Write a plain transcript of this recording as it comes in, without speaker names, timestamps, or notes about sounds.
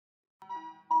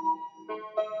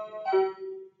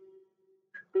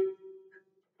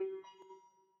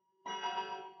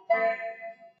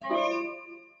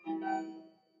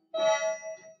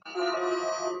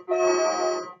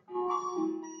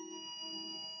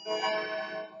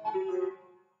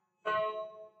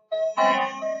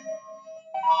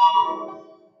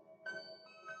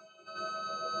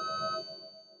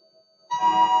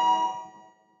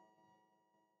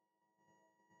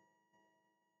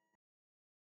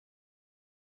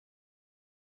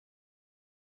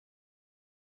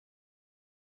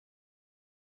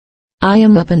I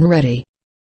am up and ready.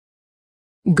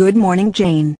 Good morning,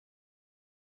 Jane.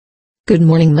 Good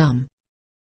morning, Mum.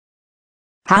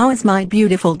 How is my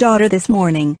beautiful daughter this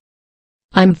morning?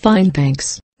 I'm fine,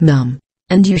 thanks, Mum.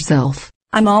 And yourself?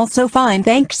 I'm also fine,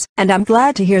 thanks, and I'm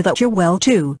glad to hear that you're well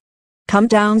too. Come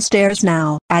downstairs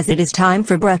now, as it is time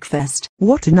for breakfast.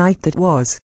 What a night that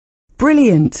was.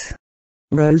 Brilliant.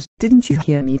 Rose, didn't you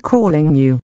hear me calling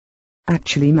you?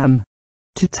 Actually, Mum.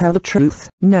 To tell the truth,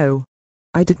 no.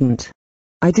 I didn't.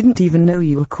 I didn't even know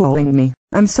you were calling me.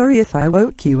 I'm sorry if I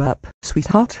woke you up,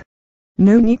 sweetheart.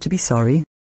 No need to be sorry.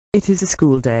 It is a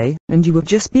school day, and you were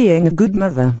just being a good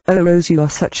mother. Oh, Rose, you are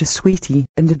such a sweetie,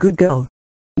 and a good girl.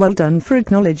 Well done for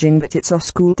acknowledging that it's our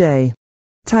school day.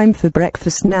 Time for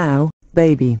breakfast now,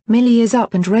 baby. Millie is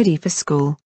up and ready for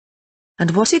school.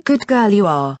 And what a good girl you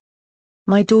are.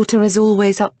 My daughter is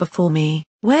always up before me.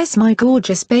 Where's my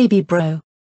gorgeous baby bro?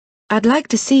 I'd like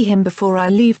to see him before I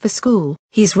leave for school.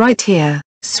 He's right here,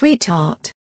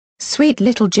 sweetheart. Sweet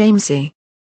little Jamesy.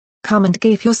 Come and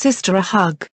give your sister a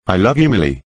hug. I love you,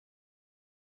 Millie.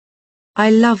 I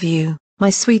love you, my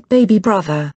sweet baby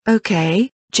brother.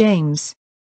 Okay, James.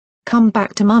 Come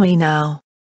back to Mummy now.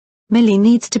 Millie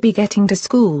needs to be getting to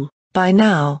school by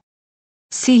now.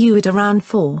 See you at around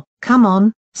 4. Come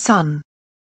on, son.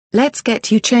 Let's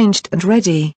get you changed and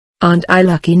ready. Aren't I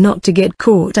lucky not to get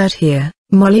caught out here,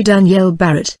 Molly Danielle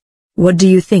Barrett? What do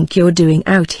you think you're doing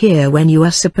out here when you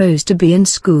are supposed to be in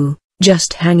school,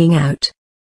 just hanging out?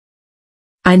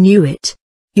 I knew it.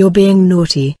 You're being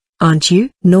naughty, aren't you?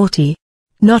 Naughty?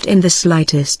 Not in the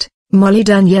slightest, Molly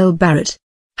Danielle Barrett.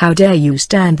 How dare you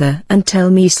stand there and tell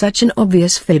me such an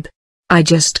obvious fib? I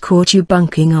just caught you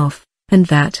bunking off, and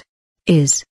that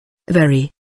is very,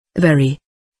 very,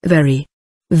 very,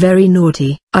 very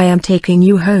naughty. I am taking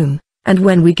you home, and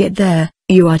when we get there,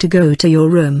 you are to go to your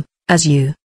room, as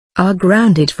you are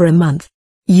grounded for a month.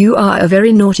 You are a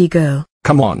very naughty girl.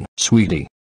 Come on, sweetie.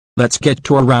 Let's get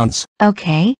to our rounds.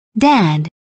 Okay, Dad.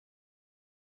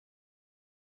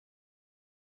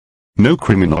 No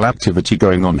criminal activity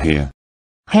going on here.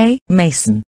 Hey,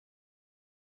 Mason.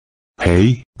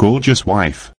 Hey, gorgeous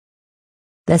wife.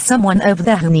 There's someone over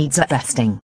there who needs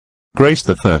arresting. Grace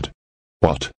the Third.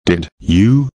 What did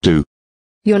you do?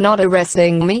 You're not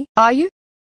arresting me, are you?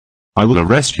 I will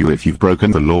arrest you if you've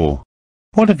broken the law.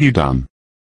 What have you done?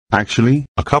 Actually,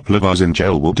 a couple of us in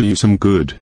jail will do you some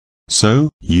good. So,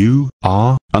 you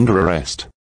are under arrest.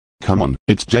 Come on,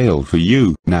 it's jail for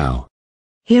you now.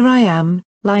 Here I am,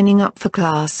 lining up for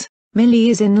class. Millie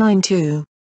is in line too.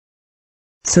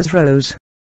 Says Rose.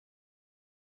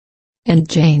 And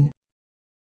Jane.